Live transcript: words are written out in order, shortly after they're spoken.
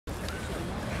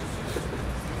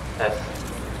Test.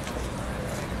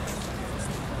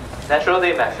 National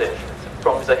Day message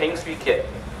from Mr. Heng Kiat,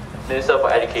 Minister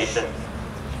for Education,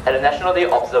 at the National Day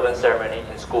Observance ceremony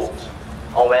in schools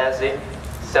on Wednesday,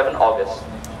 7 August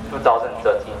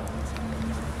 2013.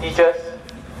 Teachers,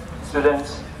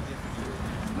 students,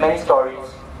 many stories,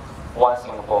 one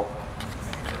Singapore.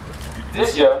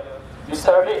 This year, we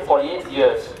celebrate 48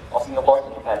 years of Singapore's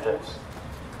independence.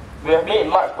 We have made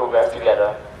much progress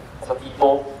together as a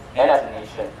people and as a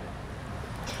nation.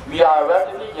 We are a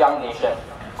relatively young nation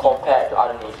compared to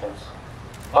other nations,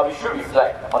 but we should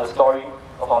reflect on the story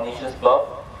of our nation's birth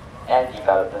and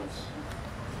developments.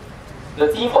 The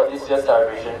theme for this year's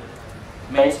celebration,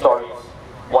 Many Stories,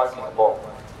 One Singapore,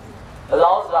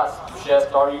 allows us to share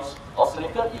stories of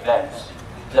significant events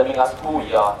that make us who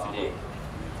we are today.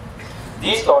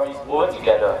 These stories woven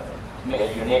together make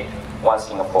a unique One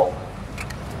Singapore.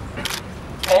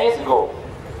 10 years ago,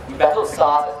 we battled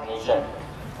SARS as a nation.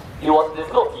 It was a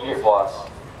difficult period for us,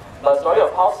 but the story of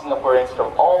how Singaporeans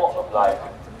from all walks of life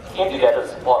came together to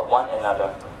support one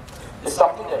another is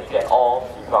something that we can all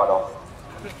be proud of.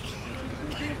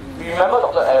 We remember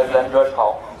Dr. Alexander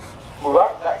Chong, who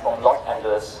rushed back from Los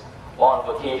Angeles while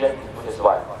on vacation with his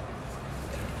wife.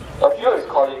 A few of his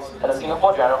colleagues at the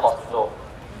Singapore General Hospital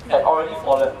had already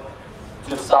fallen to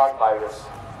the SARS virus,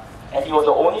 and he was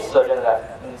the only surgeon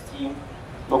left in his team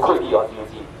who could be on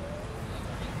duty.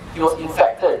 He was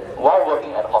infected while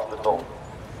working at the hospital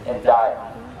and died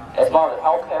as one of the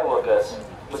healthcare workers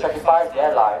who sacrificed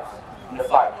their lives in the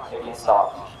fight against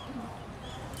SARS.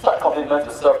 Such commitment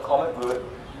to serve common good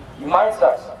reminds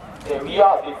us that we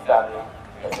are a big family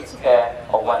that takes care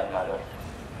of one another.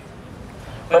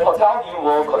 When Hotel New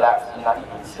World collapsed in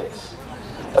 1986,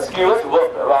 a skillers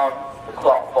worked around the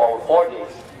clock for 4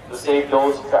 days to save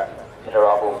those trapped in the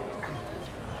rubble.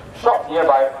 Shops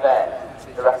nearby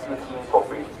fed the rescue teams for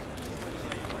free.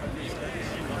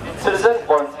 Citizens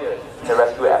volunteered in the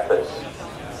rescue efforts.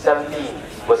 17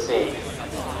 were saved.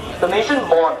 The nation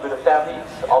mourned with the families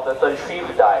of the 33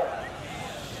 who died.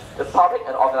 The public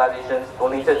and organizations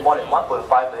donated more than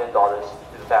 $1.5 billion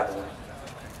to the family.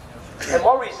 And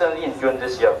more recently, in June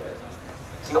this year,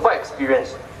 Singapore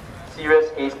experienced serious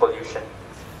haze pollution.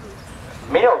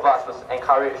 Many of us were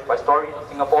encouraged by stories of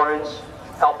Singaporeans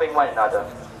helping one another.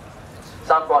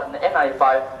 Some brought an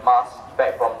N95 mask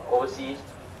back from overseas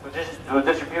to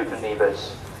distribute to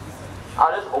neighbors.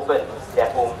 Others opened their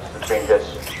homes to strangers.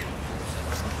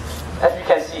 As you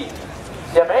can see,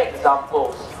 there are many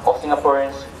examples of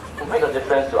Singaporeans who make a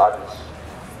difference to others.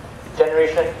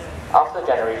 Generation after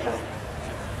generation,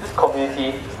 this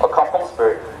community of kampong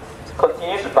spirit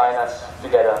continues to bind us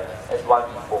together as one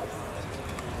people,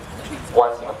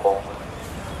 one Singapore.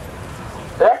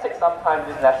 Let us take some time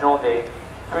this National Day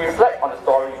to reflect on the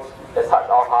stories that touch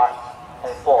our hearts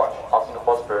and forge our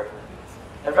Singapore spirit.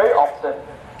 And very often,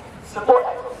 simple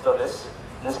acts of service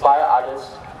inspire others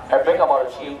and bring about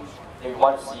a change that we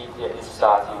want to see here in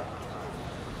society.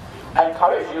 I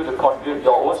encourage you to contribute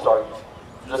your own stories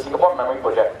to the Singapore Memory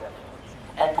Project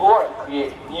and go on to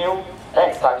create new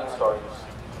and exciting stories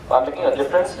by making a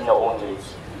difference in your own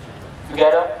ways.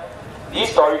 Together, these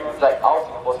stories reflect our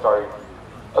Singapore story,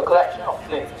 a collection of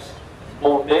things,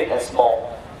 both big and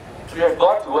small. We have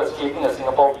gone towards shaping a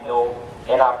Singapore we know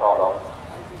and are proud of.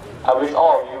 I wish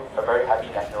all of you a very happy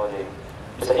National Day.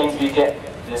 Mr. Heng,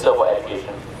 Minister for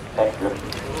Education. Thank you.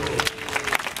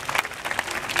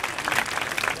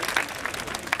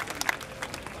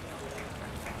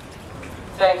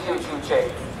 Thank you, Chu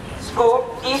Che.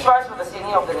 School, please rise for the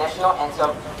singing of the National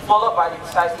Anthem, followed by the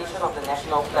recitation of the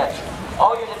National Pledge.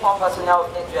 All uniformed personnel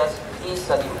in dress, please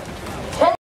salute.